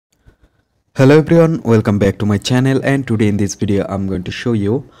Hello everyone, welcome back to my channel, and today in this video I'm going to show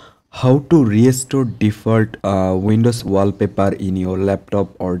you how to restore default Windows wallpaper in your laptop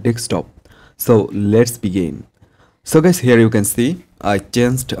or desktop. So let's begin. So guys, here you can see I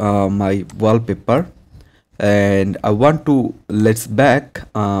changed my wallpaper and I want to let's back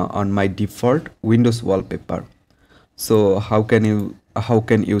on my default Windows wallpaper. So how can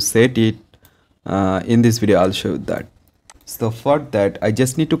you set it? In this video I'll show you that. So for that I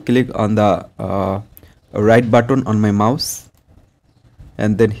just need to click on the right button on my mouse,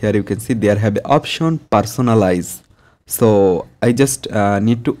 and then here you can see there have the option personalize. So I just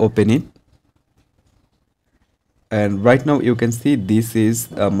need to open it, and right now you can see this is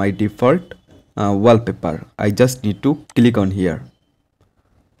my default wallpaper. I just need to click on here,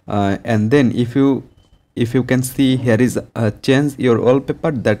 and then if you can see here is change your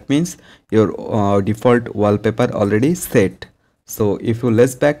wallpaper, that means your default wallpaper already set. So if you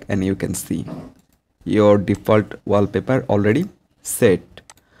let's back and you can see your default wallpaper already set.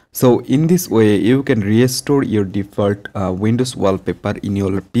 So in this way you can restore your default Windows wallpaper in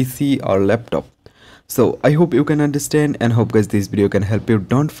your PC or laptop. So I hope you can understand, and hope guys this video can help you.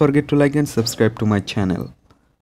 Don't forget to like and subscribe to my channel.